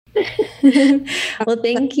Well,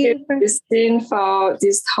 thank you for Christine, for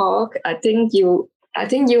this talk. I think you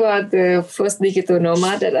are the first digital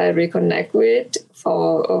nomad that I reconnect with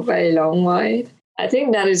for a very long while. I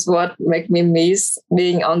think that is what makes me miss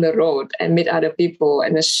being on the road and meet other people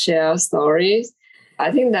and share stories.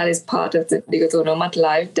 I think that is part of the digital nomad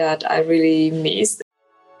life that I really miss.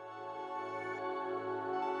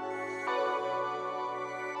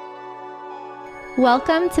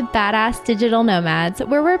 Welcome to Badass Digital Nomads,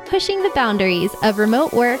 where we're pushing the boundaries of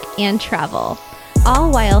remote work and travel,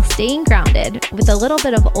 all while staying grounded with a little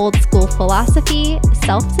bit of old school philosophy,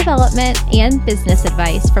 self-development, and business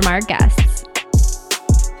advice from our guests.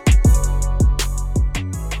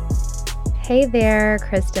 Hey there,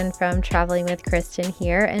 Kristen from Traveling with Kristen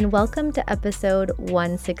here, and welcome to episode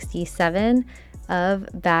 167 of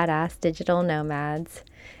Badass Digital Nomads.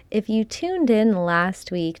 If you tuned in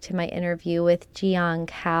last week to my interview with Giang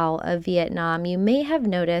Cao of Vietnam, you may have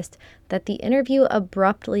noticed that the interview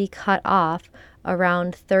abruptly cut off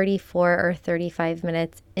around 34 or 35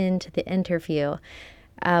 minutes into the interview.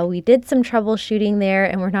 We did some troubleshooting there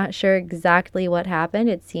and we're not sure exactly what happened.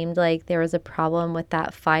 It seemed like there was a problem with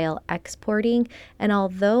that file exporting, and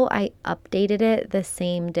although I updated it the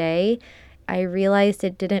same day, I realized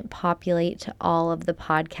it didn't populate to all of the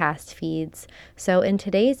podcast feeds. So in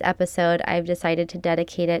today's episode, I've decided to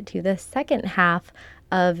dedicate it to the second half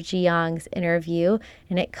of Giang's interview,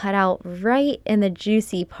 and it cut out right in the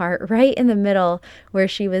juicy part, right in the middle, where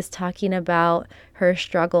she was talking about her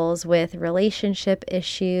struggles with relationship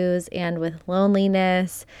issues and with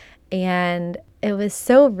loneliness, and it was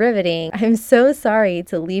so riveting. I'm so sorry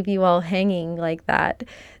to leave you all hanging like that.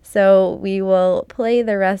 So we will play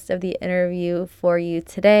the rest of the interview for you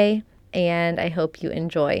today, and I hope you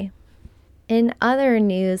enjoy. In other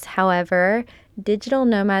news, however, Digital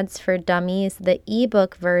Nomads for Dummies, the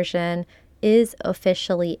ebook version, is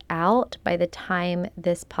officially out by the time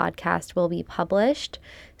this podcast will be published.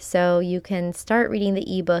 So you can start reading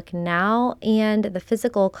the ebook now, and the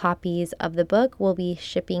physical copies of the book will be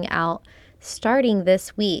shipping out starting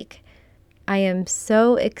this week. I am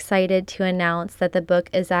so excited to announce that the book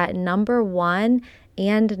is at number 1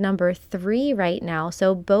 and number 3 right now.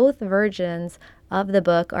 So both versions of the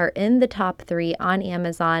book are in the top 3 on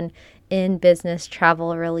Amazon in business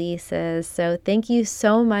travel releases. So thank you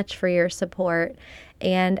so much for your support.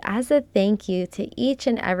 And as a thank you to each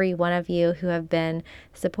and every one of you who have been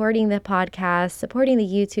supporting the podcast, supporting the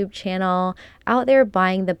YouTube channel, out there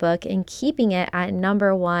buying the book and keeping it at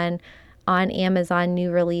number 1 on Amazon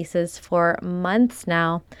new releases for months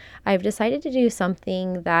now, I've decided to do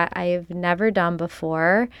something that I've never done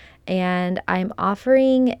before, and I'm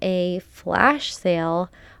offering a flash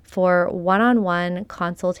sale for one-on-one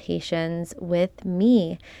consultations with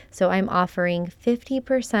me. So I'm offering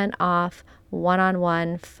 50% off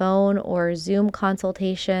one-on-one phone or Zoom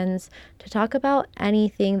consultations to talk about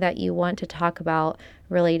anything that you want to talk about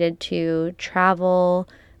related to travel,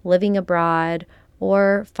 living abroad,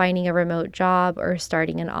 or finding a remote job or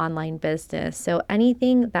starting an online business. So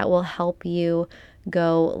anything that will help you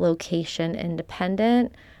go location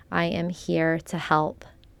independent, I am here to help.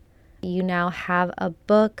 You now have a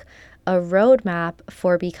book, a roadmap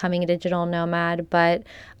for becoming a digital nomad, but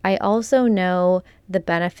I also know the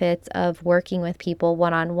benefits of working with people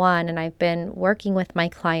one-on-one, and I've been working with my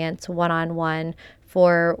clients one-on-one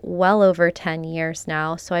for well over 10 years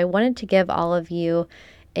now. So I wanted to give all of you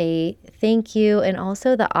a thank you and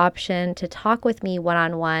also the option to talk with me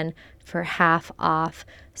one-on-one for half off.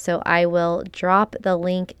 So I will drop the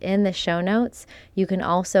link in the show notes. You can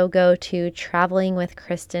also go to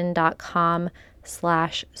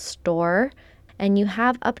travelingwithkristen.com/store, and you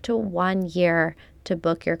have up to 1 year to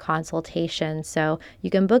book your consultation. So you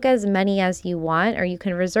can book as many as you want, or you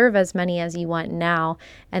can reserve as many as you want now,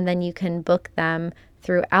 and then you can book them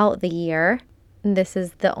throughout the year. This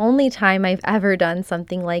is the only time I've ever done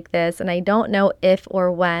something like this, and I don't know if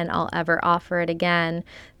or when I'll ever offer it again.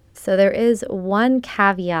 So there is one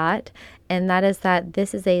caveat, and that is that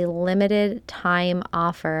this is a limited time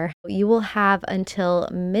offer. You will have until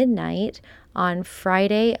midnight on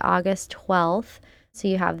Friday, August 12th. So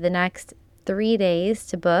you have the next 3 days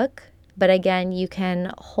to book. But again, you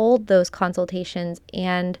can hold those consultations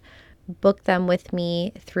and book them with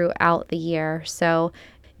me throughout the year. So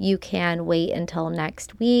you can wait until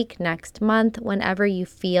next week, next month, whenever you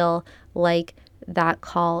feel like that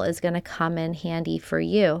call is going to come in handy for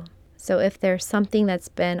you. So if there's something that's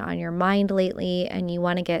been on your mind lately and you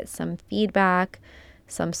want to get some feedback,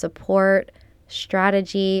 some support,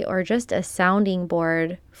 strategy, or just a sounding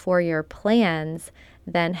board for your plans,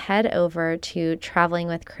 then head over to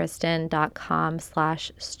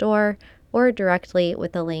travelingwithkristen.com/store or directly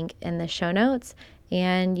with the link in the show notes,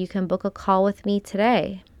 and you can book a call with me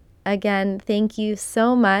today. Again, thank you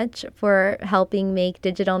so much for helping make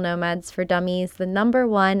Digital Nomads for Dummies the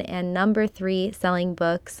 #1 and #3 selling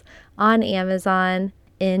books on Amazon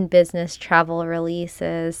in business travel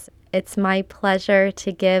releases. It's my pleasure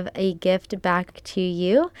to give a gift back to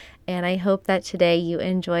you, and I hope that today you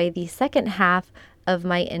enjoy the second half of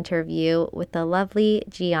my interview with the lovely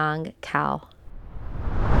Jiyoung Kao.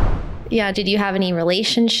 Yeah, did you have any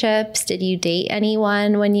relationships? Did you date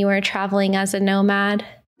anyone when you were traveling as a nomad?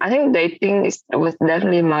 I think dating was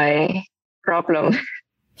definitely my problem.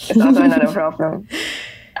 It's also another problem.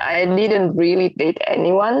 I didn't really date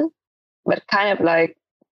anyone, but kind of like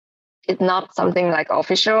it's not something like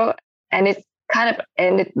official, and it kind of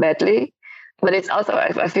ended badly. But it's also,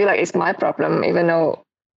 I feel like it's my problem, even though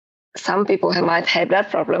some people might have that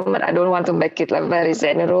problem, but I don't want to make it like very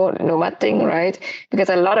general nomad thing, right? Because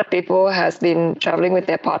a lot of people has been traveling with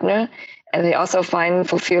their partner, and they also find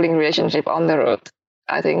fulfilling relationship on the road,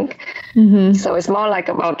 I think. Mm-hmm. So it's more like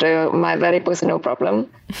about my very personal problem.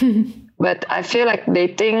 But I feel like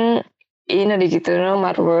dating in a digital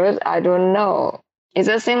nomad world, I don't know. It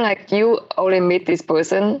just seems like you only meet this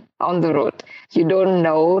person on the road. You don't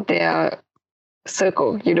know their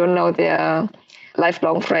circle. You don't know their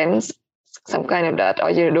lifelong friends, some kind of that, or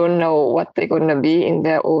you don't know what they're going to be in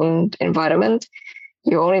their own environment.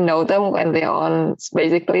 You only know them when they're on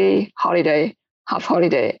basically holiday, half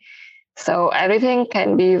holiday. So everything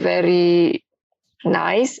can be very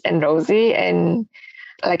nice and rosy and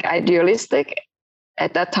like idealistic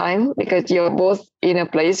at that time, because you're both in a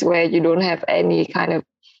place where you don't have any kind of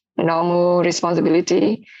normal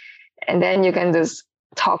responsibility. And then you can just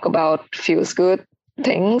talk about feels good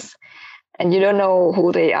things, and you don't know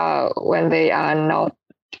who they are when they are not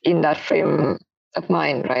in that frame of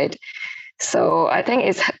mind, right? So I think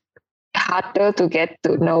it's harder to get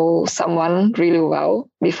to know someone really well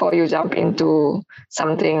before you jump into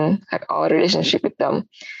something like or a relationship with them.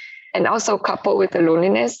 And also coupled with the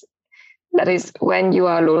loneliness, that is when you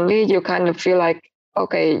are lonely, you kind of feel like,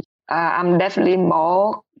 okay, I'm definitely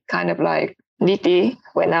more kind of like needy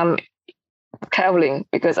when I'm traveling,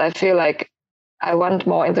 because I feel like I want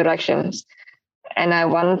more interactions and I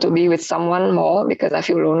want to be with someone more because I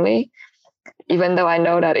feel lonely, even though I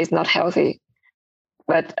know that it's not healthy.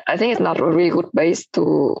 But I think it's not a really good base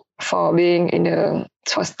for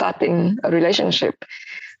starting a relationship.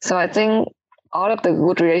 So I think all of the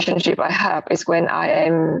good relationship I have is when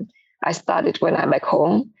I started when I'm back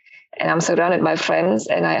home and I'm surrounded by friends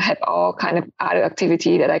and I have all kind of other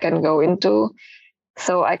activity that I can go into.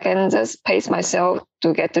 So I can just pace myself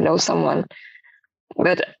to get to know someone.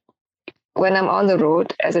 But when I'm on the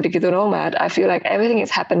road as a digital nomad, I feel like everything is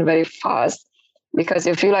happening very fast because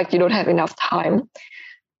you feel like you don't have enough time.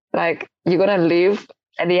 Like you're going to leave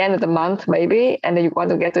at the end of the month, maybe, and then you want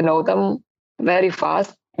to get to know them very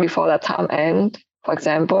fast before that time ends, for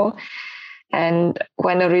example. And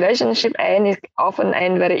when a relationship ends, it often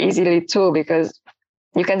ends very easily too, because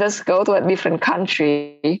you can just go to a different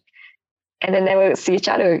country and then never see each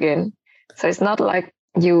other again. So it's not like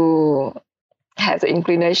you have the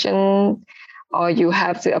inclination or you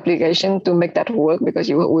have the obligation to make that work, because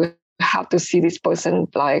you will have to see this person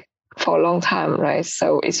like for a long time, right?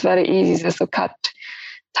 So it's very easy just to cut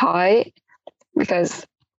tie, because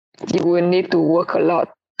you will need to work a lot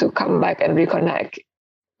to come back and reconnect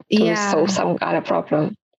to solve some kind of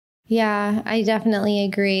problem. Yeah, I definitely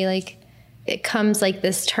agree. Like it comes like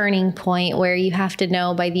this turning point where you have to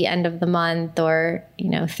know by the end of the month or,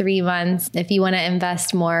 3 months if you want to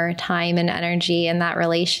invest more time and energy in that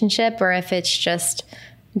relationship, or if it's just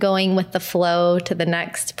going with the flow to the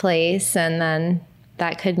next place. And then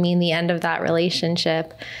that could mean the end of that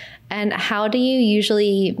relationship. And how do you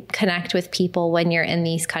usually connect with people when you're in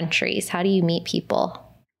these countries? How do you meet people?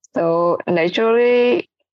 So naturally,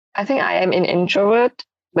 I think I am an introvert,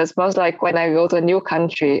 but it's most like when I go to a new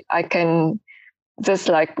country, I can just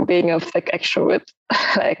like being a fake extrovert.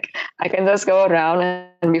 Like I can just go around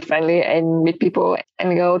and be friendly and meet people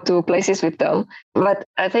and go to places with them. But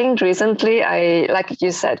I think recently like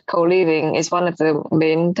you said, co-living is one of the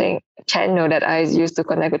main channel that I use to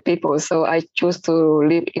connect with people. So I choose to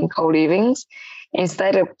live in co-livings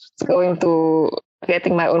instead of going to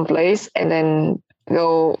getting my own place and then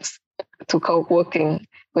go to co-working,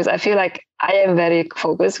 because I feel like I am very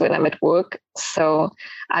focused when I'm at work. So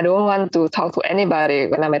I don't want to talk to anybody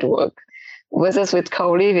when I'm at work. Versus with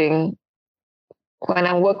co-living, when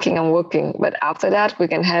I'm working. But after that, we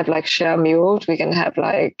can have like share meals. We can have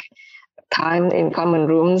like time in common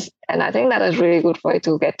rooms. And I think that is really good way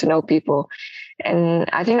to get to know people. And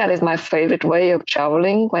I think that is my favorite way of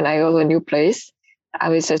traveling. When I go to a new place, I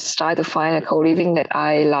will just try to find a co-living that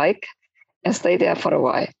I like and stay there for a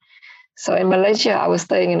while. So in Malaysia, I was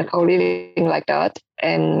staying in a co-living like that.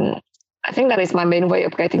 And I think that is my main way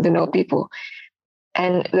of getting to know people.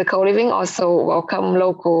 And the co-living also welcome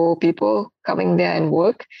local people coming there and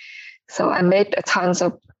work. So I made a tons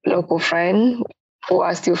of local friends who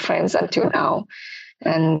are still friends until now.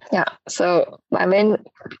 And yeah, so my main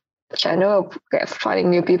channel of finding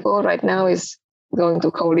new people right now is going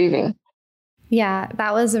to co-living. Yeah,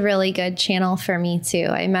 that was a really good channel for me too.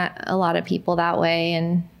 I met a lot of people that way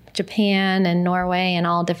in Japan and Norway and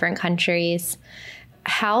all different countries.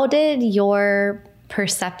 How did your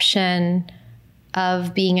perception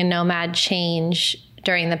of being a nomad change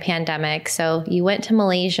during the pandemic? So you went to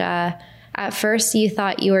Malaysia. At first, you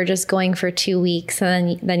thought you were just going for 2 weeks,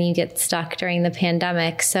 and then you get stuck during the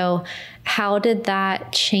pandemic. So how did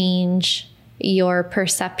that change your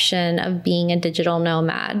perception of being a digital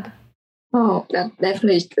nomad? Oh, that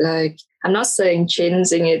definitely, like, I'm not saying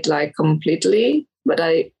changing it like completely, but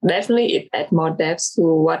I definitely it add more depth to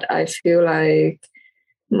what I feel like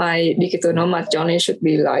my digital nomad journey should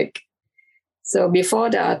be like. So before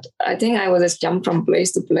that, I think I was just jump from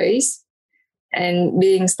place to place. And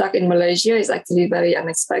being stuck in Malaysia is actually very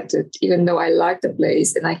unexpected, even though I liked the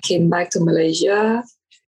place. And I came back to Malaysia.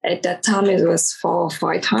 At that time, it was 4 or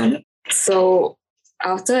 5 times. So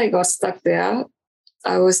after I got stuck there,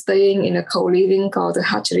 I was staying in a co-living called the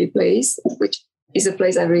Hatchery Place, which is a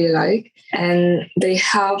place I really like. And they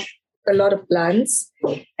have a lot of plants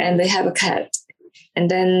and they have a cat. And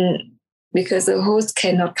then because the host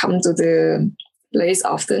cannot come to the place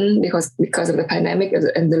often because of the pandemic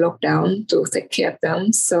and the lockdown to take care of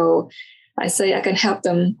them. So I say I can help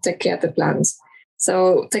them take care of the plants.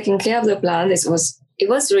 So taking care of the plants, it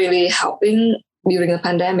was really helping during the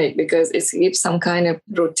pandemic because it gives some kind of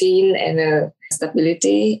routine and a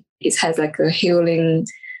stability. It has like a healing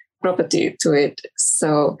property to it.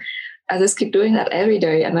 So I just keep doing that every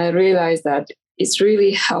day. And I realized that it's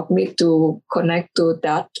really helped me to connect to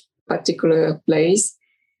that particular place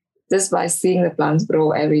just by seeing the plants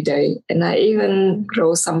grow every day. And I even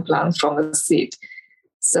grow some plants from a seed.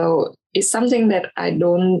 So it's something that I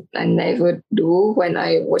never do when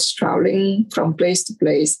I was traveling from place to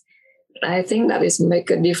place. I think that is make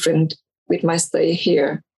a difference with my stay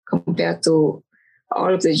here compared to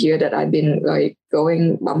all of the year that I've been like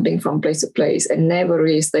bumping from place to place and never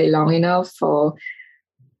really stay long enough to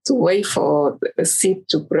wait for the seed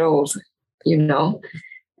to grow, you know.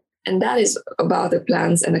 And that is about the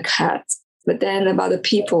plants and the cats. But then about the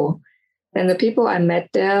people. And the people I met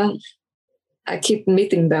there, I keep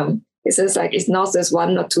meeting them. It's just like it's not just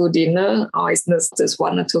 1 or 2 dinner or it's not just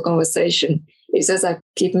 1 or 2 conversation. It's just I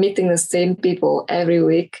keep meeting the same people every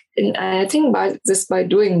week. And I think by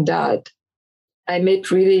doing that, I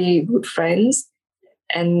made really good friends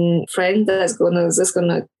and friends that's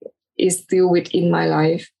is still within my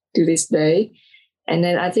life to this day. And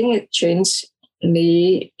then I think it changed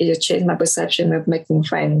my perception of making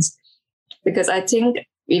friends. Because I think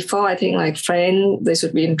before, like friends, they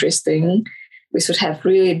should be interesting. We should have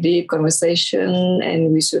really deep conversation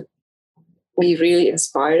and we should be really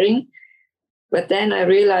inspiring. But then I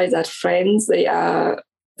realized that friends, they are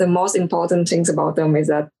the most important things about them is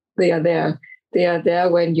that they are there. They are there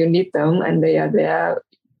when you need them and they are there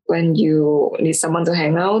when you need someone to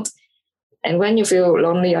hang out. And when you feel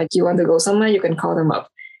lonely or you want to go somewhere, you can call them up.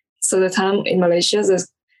 So the time in Malaysia just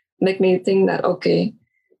make me think that, okay,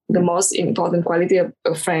 the most important quality of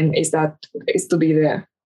a friend is to be there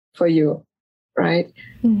for you, right?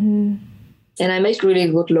 Mm-hmm. And I made really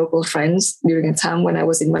good local friends during a time when I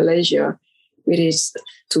was in Malaysia, which is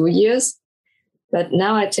 2 years. But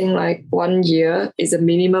now I think like 1 year is a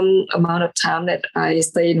minimum amount of time that I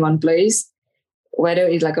stay in one place, whether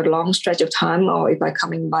it's like a long stretch of time or if I'm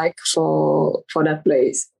coming back for that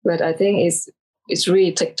place. But I think it's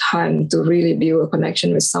really take time to really build a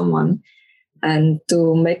connection with someone and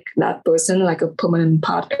to make that person like a permanent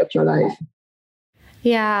part of your life.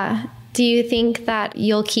 Yeah. Do you think that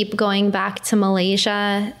you'll keep going back to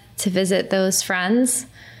Malaysia to visit those friends?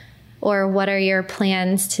 Or what are your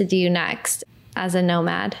plans to do next as a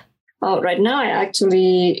nomad? Right now, I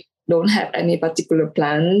actually don't have any particular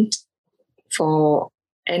plan for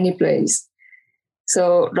any place.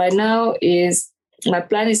 So right now my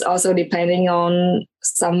plan is also depending on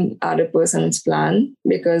some other person's plan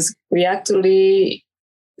because we actually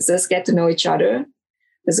just get to know each other.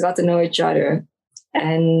 Just got to know each other.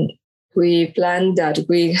 And we planned that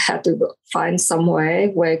we had to find somewhere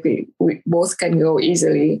where we both can go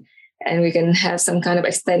easily and we can have some kind of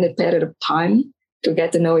extended period of time to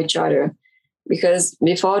get to know each other. Because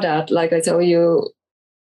before that, like I told you,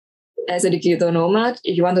 as a digital nomad,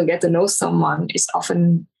 if you want to get to know someone, it's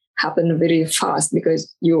often happen very fast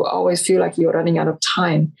because you always feel like you're running out of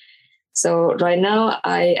time. So right now,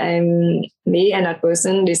 me and that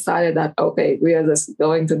person decided that, okay, we are just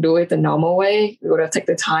going to do it the normal way. We're going to take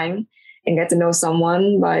the time and get to know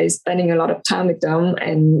someone by spending a lot of time with them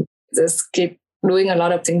and just keep doing a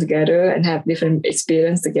lot of things together and have different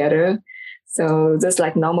experience together. So just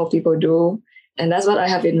like normal people do. And that's what I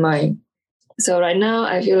have in mind. So right now,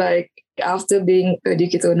 I feel like after being a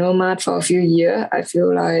digital nomad for a few years, I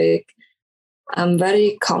feel like I'm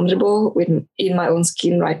very comfortable in my own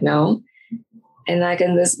skin right now. And I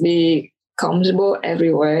can just be comfortable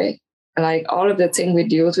everywhere. Like all of the things we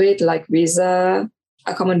deal with, like visa,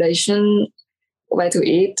 accommodation, where to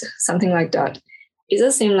eat, something like that. It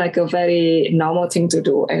just seems like a very normal thing to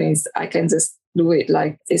do. And I can just do it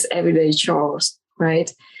like it's everyday chores,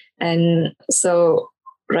 right? And so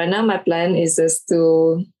right now my plan is just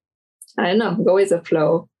to, I don't know, go with the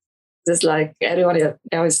flow, just like everyone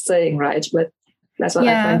else is saying, right? But that's what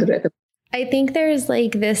I plan to do. I think there's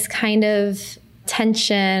like this kind of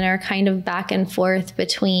tension or kind of back and forth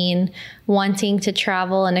between wanting to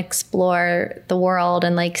travel and explore the world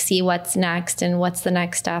and like see what's next and what's the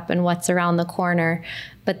next step and what's around the corner,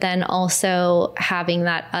 but then also having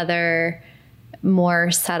that other more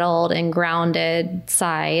settled and grounded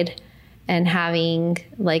side and having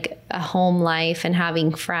like a home life and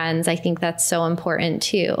having friends. I think that's so important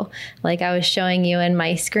too. Like I was showing you in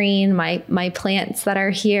my screen, my plants that are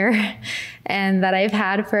here and that I've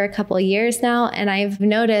had for a couple of years now. And I've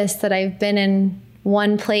noticed that I've been in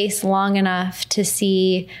one place long enough to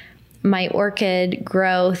see my orchid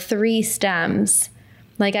grow 3 stems.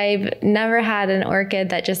 Like I've never had an orchid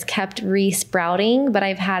that just kept re-sprouting, but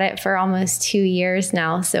I've had it for almost 2 years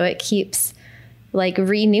now. So it keeps like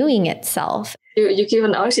renewing itself. You keep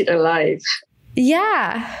an orchid alive.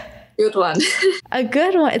 Yeah. Good one. A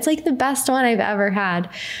good one. It's like the best one I've ever had.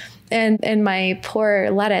 And my poor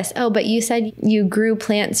lettuce. Oh, but you said you grew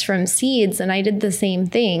plants from seeds, and I did the same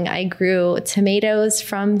thing. I grew tomatoes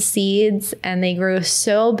from seeds, and they grew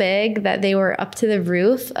so big that they were up to the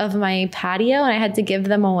roof of my patio, and I had to give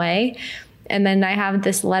them away. And then I have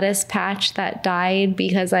this lettuce patch that died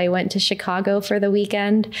because I went to Chicago for the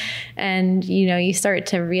weekend. And, you know, you start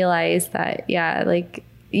to realize that, yeah, like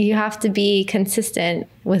you have to be consistent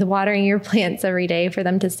with watering your plants every day for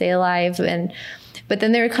them to stay alive. But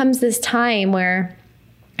then there comes this time where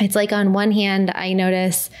it's like on one hand, I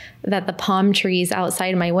notice that the palm trees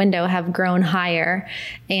outside my window have grown higher.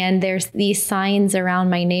 And there's these signs around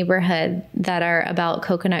my neighborhood that are about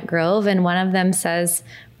Coconut Grove. And one of them says,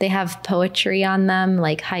 they have poetry on them,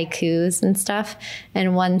 like haikus and stuff.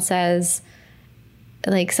 And one says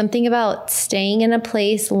like something about staying in a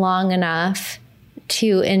place long enough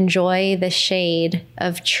to enjoy the shade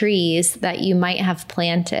of trees that you might have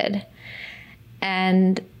planted.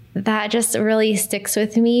 And that just really sticks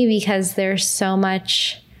with me because there's so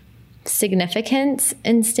much significance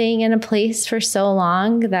in staying in a place for so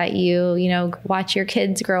long that you watch your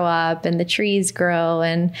kids grow up and the trees grow.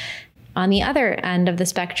 And on the other end of the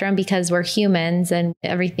spectrum, because we're humans and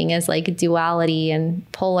everything is like duality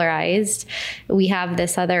and polarized, we have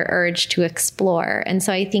this other urge to explore. And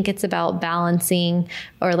so I think it's about balancing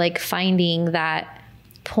or like finding that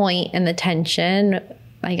point in the tension,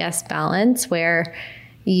 I guess, balance where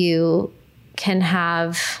you can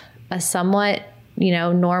have a somewhat,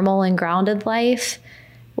 normal and grounded life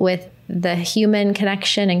with the human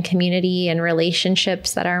connection and community and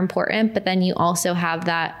relationships that are important. But then you also have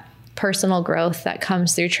that personal growth that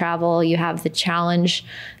comes through travel. You have the challenge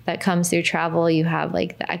that comes through travel. You have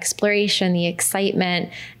like the exploration, the excitement.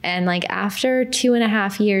 And like after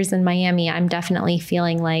 2.5 years in Miami, I'm definitely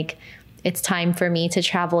feeling like it's time for me to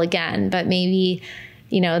travel again. But maybe,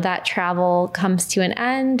 that travel comes to an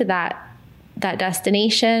end, that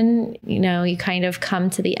destination, you kind of come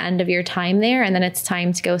to the end of your time there, and then it's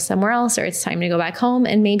time to go somewhere else, or it's time to go back home.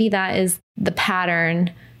 And maybe that is the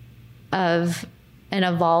pattern of an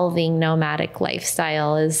evolving nomadic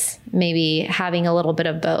lifestyle, is maybe having a little bit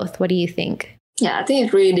of both. What do you think? Yeah, I think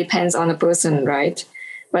it really depends on the person, right?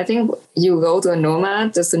 But I think you go to a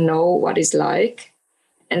nomad just to know what it's like.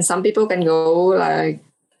 And some people can go like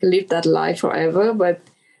live that life forever, but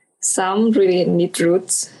some really need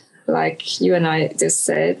roots. Like you and I just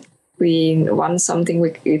said, we want something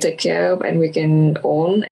we take care of and we can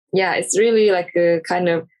own. Yeah, it's really like a kind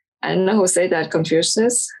of, I don't know who said that,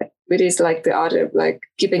 Confucius. It is like the art of like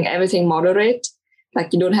keeping everything moderate.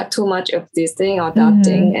 Like you don't have too much of this thing or that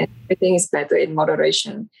thing, and everything is better in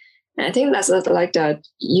moderation. And I think that's like that.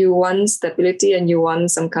 You want stability and you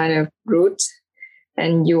want some kind of root,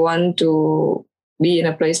 and you want to be in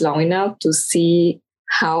a place long enough to see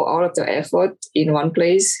how all of the effort in one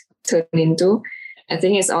place turn into. I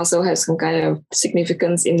think it also has some kind of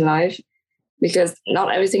significance in life, because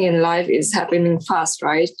not everything in life is happening fast,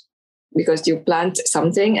 right? Because you plant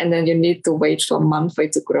something and then you need to wait for a month for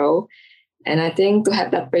it to grow. And I think to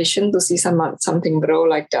have that patience to see something grow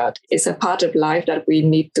like that is a part of life that we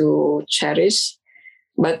need to cherish.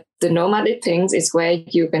 But the nomadic things is where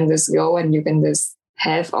you can just go and you can just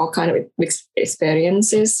have all kind of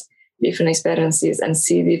experiences, different experiences, and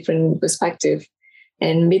see different perspective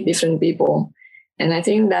and meet different people. And I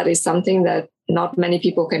think that is something that not many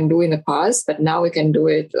people can do in the past, but now we can do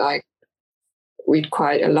it like with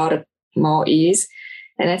quite a lot of more ease.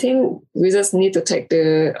 And I think we just need to take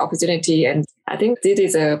the opportunity. And I think this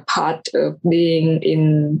is a part of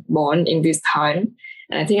being born in this time.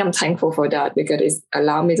 And I think I'm thankful for that, because it's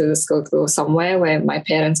allowed me to just go somewhere where my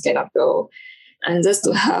parents cannot go, and just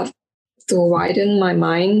to have to widen my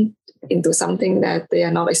mind into something that they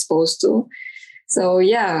are not exposed to. So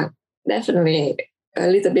yeah, definitely a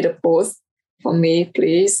little bit of both for me,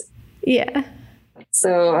 please. Yeah.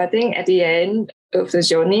 So I think at the end of the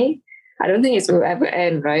journey, I don't think it will ever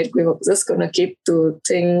end, right? We're just going to keep to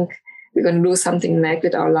think we're going to do something next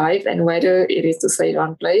with our life, and whether it is to stay in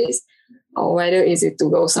one place or whether is it to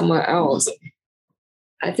go somewhere else.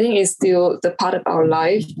 I think it's still the part of our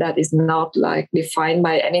life that is not like defined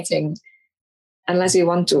by anything unless we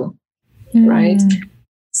want to, right?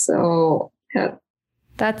 So yeah.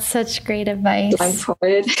 That's such great advice. I'm for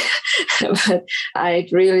it. But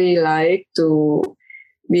I'd really like to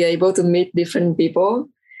be able to meet different people,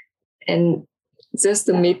 and just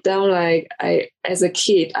to meet them. Like as a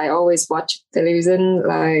kid, I always watch television,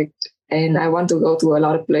 like, and I want to go to a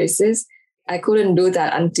lot of places. I couldn't do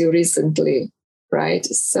that until recently, right?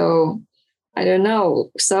 So I don't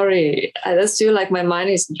know. Sorry. I just feel like my mind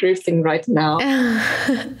is drifting right now.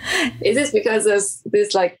 Is this because there's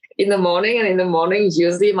this like in the morning, and in the morning,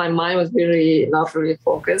 usually my mind was really not really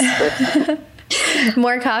focused. But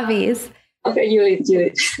more coffees. Okay, you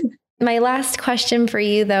eat. My last question for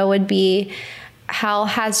you, though, would be, how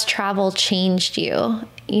has travel changed you?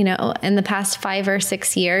 You know, in the past 5 or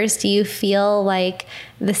 6 years, do you feel like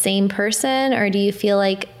the same person, or do you feel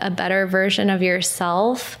like a better version of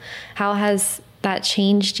yourself? How has that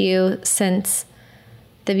changed you since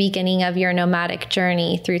the beginning of your nomadic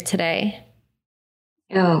journey through today?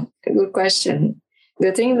 Yeah, good question.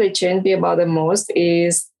 The thing that changed me about the most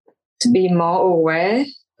is to be more aware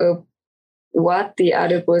of what the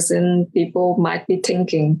other people might be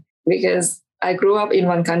thinking, because I grew up in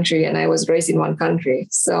one country and I was raised in one country.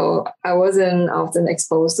 So I wasn't often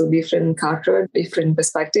exposed to different culture, different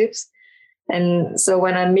perspectives. And so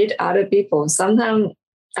when I meet other people, sometimes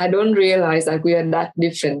I don't realize that we are that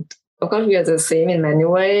different. Of course, we are the same in many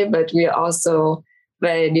ways, but we are also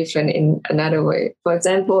very different in another way. For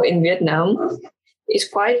example, in Vietnam, it's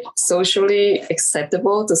quite socially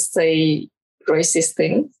acceptable to say racist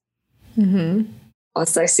things or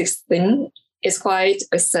sexist things. It's quite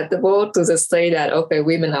acceptable to just say that, okay,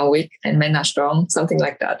 women are weak and men are strong, something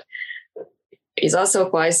like that. It's also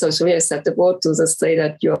quite socially acceptable to just say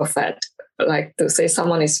that you're fat, like to say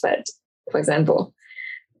someone is fat, for example.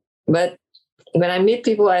 But when I meet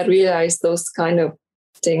people, I realize those kind of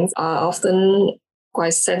things are often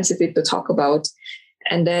quite sensitive to talk about.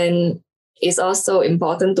 And then it's also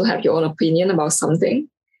important to have your own opinion about something,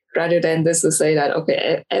 rather than just to say that,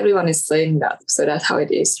 okay, everyone is saying that, so that's how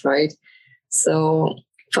it is, right? So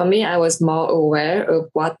for me, I was more aware of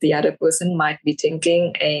what the other person might be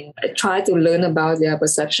thinking, and I try to learn about their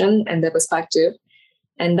perception and their perspective.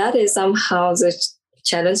 And that is somehow just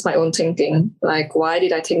challenge my own thinking. Like, why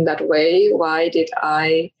did I think that way? Why did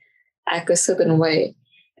I act a certain way?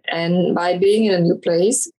 And by being in a new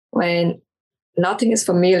place, when nothing is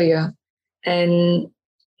familiar and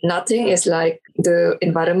nothing is like the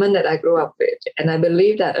environment that I grew up with, and I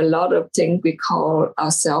believe that a lot of things we call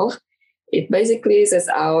ourselves, it basically is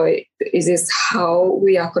how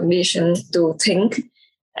we are conditioned to think,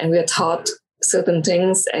 and we are taught certain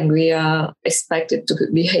things, and we are expected to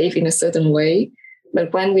behave in a certain way.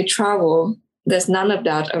 But when we travel, there's none of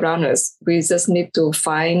that around us. We just need to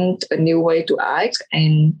find a new way to act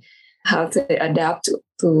and how to adapt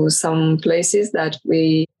to some places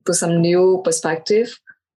to some new perspective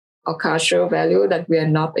or cultural value that we are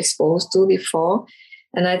not exposed to before.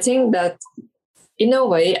 And I think that in a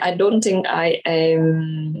way, I don't think I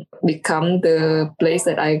am become the place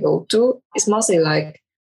that I go to. It's mostly like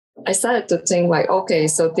I started to think like, okay,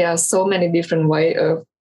 so there are so many different ways of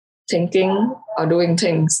thinking or doing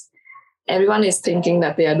things. everyone is thinking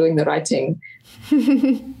that they are doing the right thing.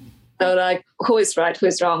 So like, who is right, who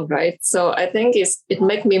is wrong, right? So I think it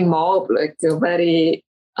make me more like very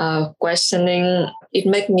questioning. It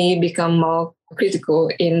make me become more critical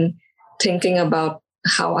in thinking about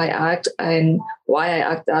how I act and why I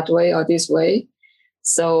act that way or this way.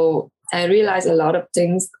 So I realize a lot of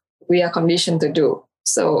things we are conditioned to do.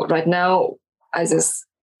 So right now, I just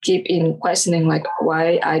keep in questioning like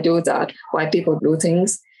why I do that, why people do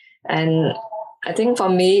things. And I think for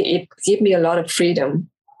me, it gives me a lot of freedom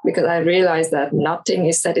because I realize that nothing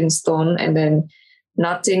is set in stone, and then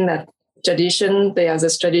nothing that tradition, they are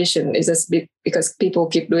just tradition. It's just because people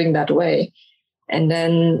keep doing that way. And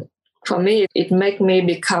then for me, it make me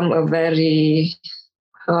become a very,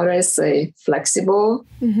 how do I say, flexible.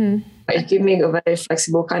 Mm-hmm. It gives me a very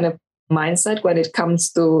flexible kind of mindset when it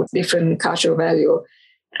comes to different cultural value.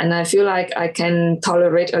 And I feel like I can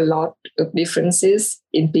tolerate a lot of differences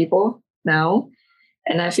in people now.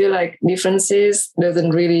 And I feel like differences doesn't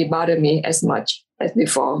really bother me as much as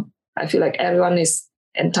before. I feel like everyone is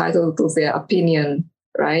entitled to their opinion,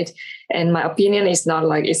 right? And my opinion is not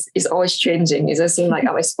like, it's always changing. It just seems like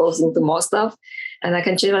I'm exposed to more stuff and I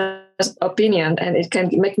can change my opinion, and it can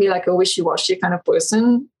make me like a wishy-washy kind of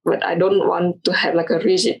person. But I don't want to have like a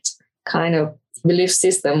rigid kind of belief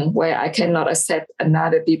system where I cannot accept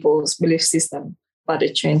another people's belief system, but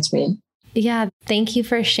it changed me. Yeah, thank you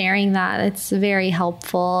for sharing that. It's very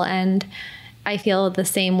helpful. And I feel the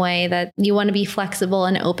same way, that you want to be flexible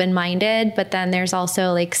and open-minded, but then there's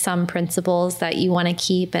also like some principles that you want to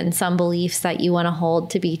keep and some beliefs that you want to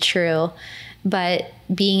hold to be true. But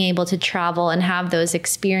being able to travel and have those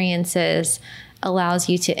experiences allows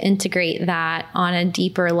you to integrate that on a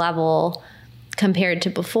deeper level compared to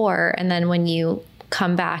before. And then when you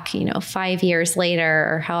come back, 5 years later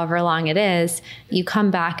or however long it is, you come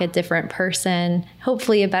back a different person,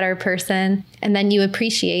 hopefully a better person. And then you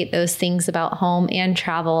appreciate those things about home and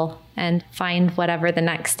travel and find whatever the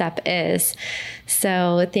next step is.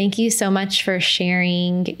 So thank you so much for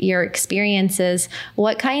sharing your experiences.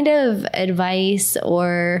 What kind of advice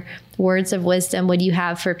or words of wisdom would you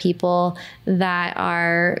have for people that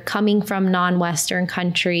are coming from non-Western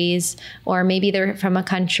countries, or maybe they're from a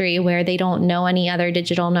country where they don't know any other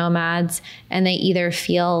digital nomads and they either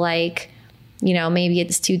feel like, maybe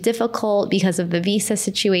it's too difficult because of the visa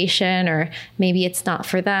situation, or maybe it's not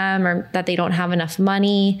for them, or that they don't have enough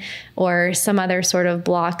money, or some other sort of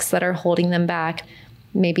blocks that are holding them back.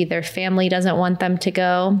 Maybe their family doesn't want them to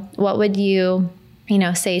go. What would you,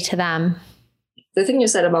 say to them? The thing you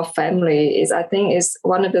said about family is, I think, is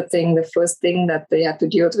one of the first thing that they have to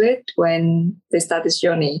deal with when they start this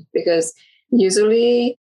journey. Because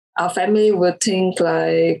usually our family would think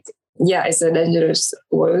like, yeah, it's a dangerous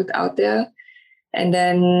world out there. And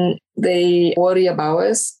then they worry about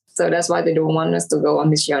us. So that's why they don't want us to go on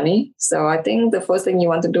this journey. So I think the first thing you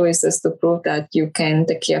want to do is just to prove that you can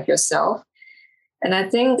take care of yourself. And I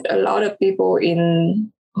think a lot of people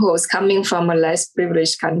who's coming from a less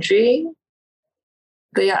privileged country,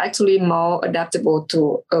 they are actually more adaptable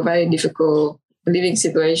to a very difficult living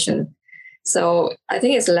situation. So I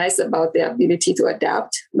think it's less about the ability to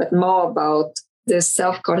adapt, but more about the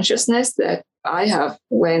self-consciousness that I have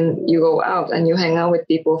when you go out and you hang out with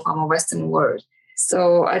people from a Western world.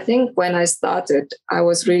 So I think when I started, I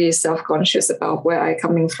was really self-conscious about where I'm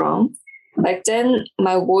coming from. Back then,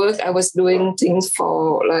 my work, I was doing things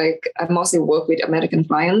for I mostly work with American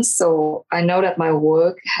clients. So I know that my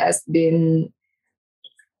work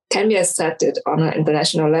can be accepted on an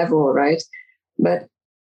international level, right? But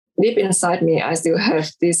deep inside me, I still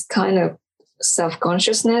have this kind of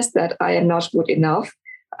self-consciousness that I am not good enough.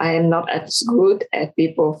 I am not as good as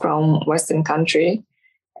people from Western country.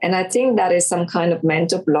 And I think that is some kind of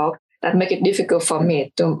mental block that make it difficult for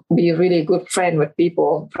me to be a really good friend with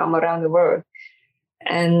people from around the world.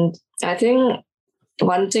 And I think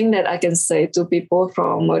one thing that I can say to people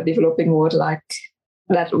from a developing world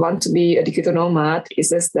that want to be a digital nomad is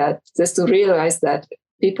just to realize that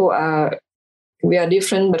we are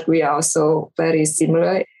different, but we are also very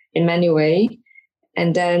similar in many ways.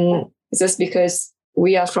 And then just because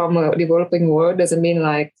we are from a developing world doesn't mean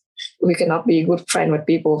we cannot be a good friend with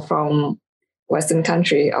people from Western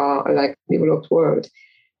country or developed world.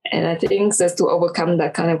 And I think just to overcome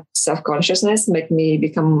that kind of self-consciousness make me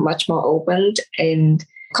become much more open and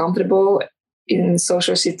comfortable in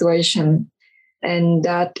social situation. And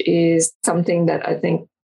that is something that I think,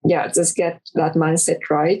 just get that mindset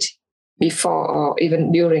right before or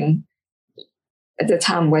even during at the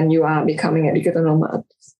time when you are becoming a digital nomad.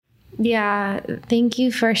 Yeah, thank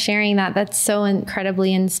you for sharing that. That's so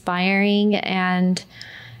incredibly inspiring. And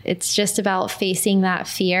It's just about facing that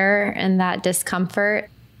fear and that discomfort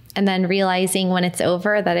and then realizing when it's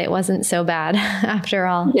over that it wasn't so bad after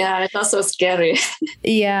all. Yeah, it's not so scary.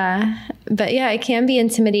 Yeah. But yeah, it can be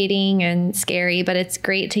intimidating and scary, but it's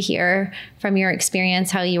great to hear from your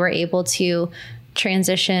experience how you were able to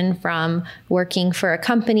transition from working for a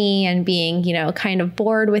company and being, kind of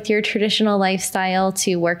bored with your traditional lifestyle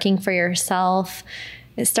to working for yourself,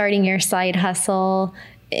 starting your side hustle,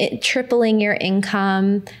 tripling your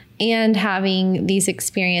income, and having these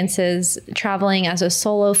experiences traveling as a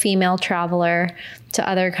solo female traveler to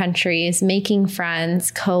other countries, making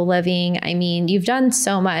friends, co-living. I mean, you've done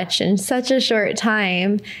so much in such a short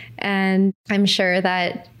time. And I'm sure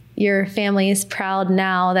that your family is proud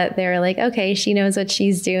now that they're like, okay, she knows what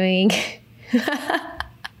she's doing.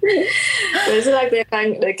 It's like they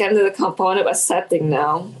came to the component of accepting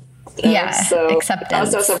now. Yeah, so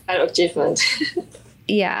acceptance. Also some kind of achievement.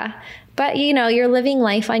 Yeah. But, you're living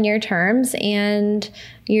life on your terms and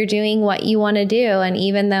you're doing what you want to do. And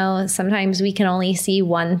even though sometimes we can only see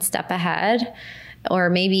one step ahead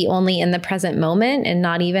or maybe only in the present moment and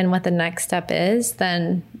not even what the next step is,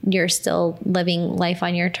 then you're still living life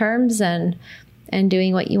on your terms and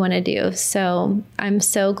doing what you want to do. So I'm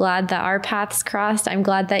so glad that our paths crossed. I'm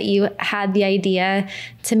glad that you had the idea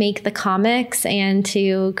to make the comics and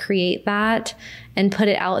to create that and put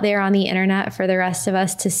it out there on the internet for the rest of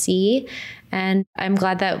us to see. And I'm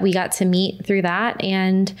glad that we got to meet through that,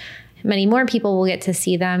 and many more people will get to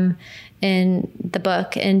see them in the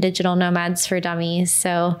book in Digital Nomads for Dummies.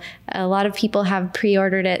 So a lot of people have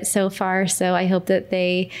pre-ordered it so far. So I hope that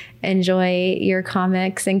they enjoy your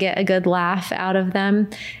comics and get a good laugh out of them.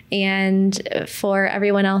 And for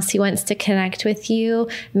everyone else who wants to connect with you,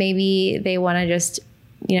 maybe they want to just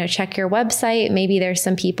check your website. Maybe there's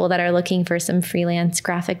some people that are looking for some freelance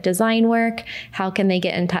graphic design work. How can they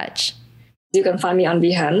get in touch? You can find me on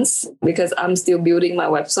Behance because I'm still building my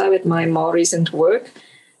website with my more recent work.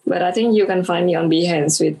 But I think you can find me on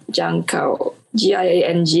Behance with Giang Cao,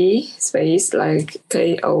 Giang space like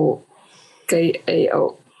Kao.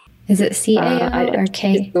 Is it CAO or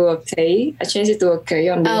K? I changed it to a K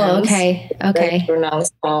on Behance. Oh, okay. Okay.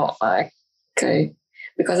 Pronounce more like K.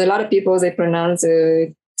 Because a lot of people, they pronounce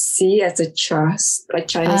C as a Chinese people.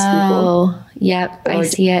 Oh, yep. So I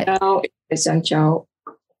see it. It's Giang Cao.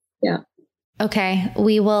 Yeah. Okay.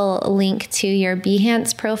 We will link to your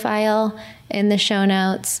Behance profile in the show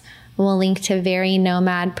notes. We'll link to Very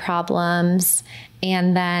Nomad Problems.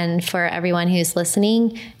 And then for everyone who's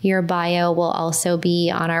listening, your bio will also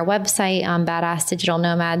be on our website on Badass Digital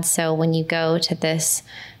Nomads. So when you go to this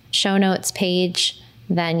show notes page,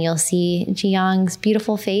 then you'll see Jiang's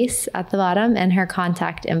beautiful face at the bottom and her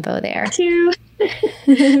contact info there. Thank you.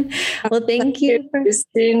 Well, thank you,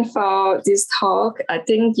 Christine, for this talk. I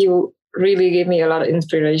think you really gave me a lot of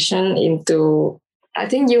inspiration I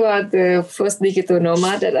think you are the first digital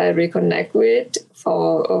nomad that I reconnect with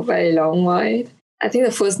for a very long while. I think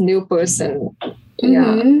the first new person.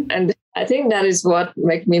 Yeah. And I think that is what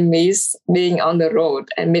makes me miss being on the road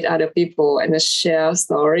and meet other people and share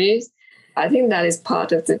stories. I think that is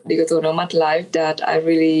part of the digital nomad life that I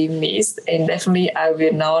really miss. And definitely I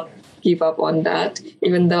will not give up on that,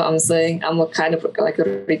 even though I'm saying I'm a kind of like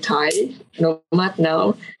a retired nomad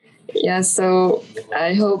now. Yeah, so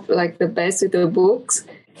I hope the best with the books,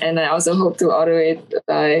 and I also hope to order it.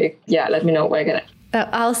 Let me know where I can.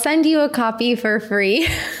 I'll send you a copy for free.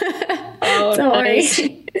 Oh, don't nice.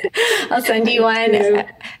 worry. I'll send you one.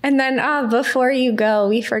 And then before you go,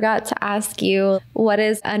 we forgot to ask you, what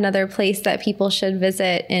is another place that people should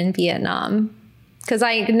visit in Vietnam? Because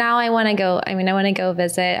I want to go. I want to go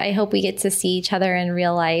visit. I hope we get to see each other in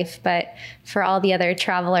real life. But for all the other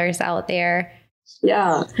travelers out there.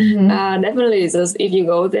 Yeah, definitely. Just if you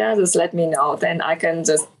go there, just let me know. Then I can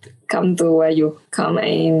just come to where you come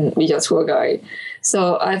and be your tour guide.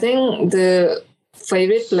 So I think the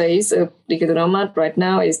favorite place of digital nomad right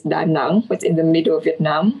now is Da Nang, which is in the middle of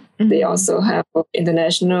Vietnam. Mm-hmm. They also have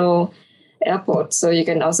international airport, so you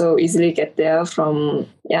can also easily get there from,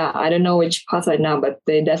 I don't know which part right now, but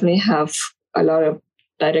they definitely have a lot of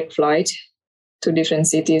direct flight to different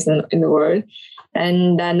cities in the world.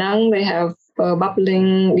 And Da Nang, they have a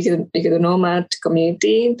bubbling digital nomad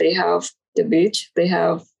community. They have the beach, they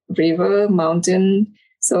have river, mountain.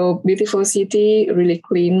 So beautiful city, really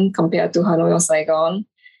clean compared to Hanoi or Saigon,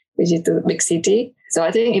 which is the big city. So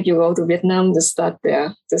I think if you go to Vietnam, just start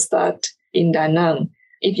there, just start in Da Nang.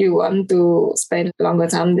 If you want to spend longer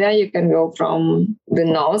time there, you can go from the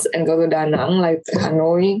north and go to Da Nang, like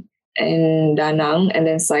Hanoi and Da Nang, and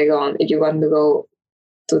then Saigon. If you want to go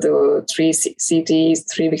to the three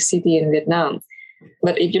big cities in Vietnam.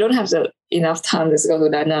 But if you don't have the enough time, just go to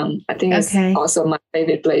Da Nang. I think it's also my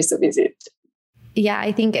favorite place to visit. Yeah,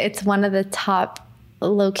 I think it's one of the top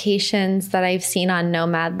locations that I've seen on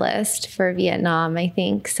Nomad List for Vietnam, I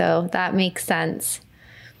think. So that makes sense.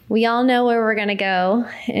 We all know where we're going to go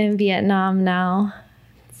in Vietnam now.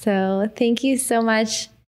 So thank you so much.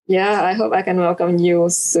 Yeah, I hope I can welcome you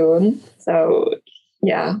soon. So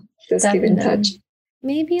yeah, just keep in touch.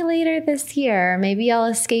 Maybe later this year. Maybe I'll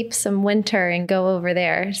escape some winter and go over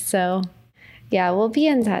there. So yeah, we'll be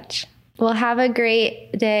in touch. Well, have a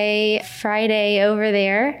great day Friday over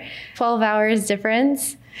there, 12 hours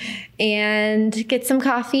difference, and get some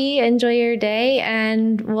coffee, enjoy your day,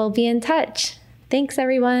 and we'll be in touch. Thanks,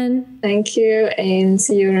 everyone. Thank you, and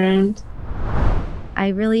see you around. I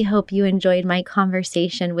really hope you enjoyed my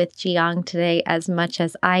conversation with Giang today as much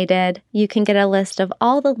as I did. You can get a list of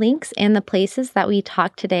all the links and the places that we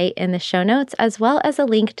talked today in the show notes, as well as a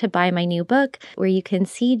link to buy my new book where you can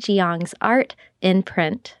see Giang's art in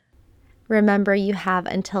print. Remember, you have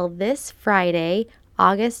until this Friday,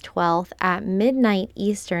 August 12th at midnight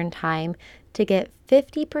Eastern Time to get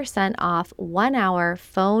 50% off 1-hour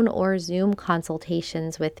phone or Zoom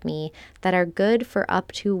consultations with me that are good for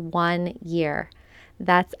up to 1 year.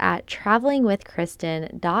 That's at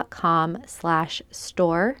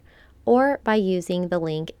travelingwithkristen.com/store or by using the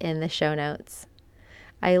link in the show notes.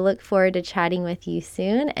 I look forward to chatting with you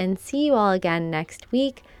soon and see you all again next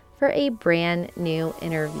week for a brand new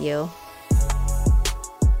interview.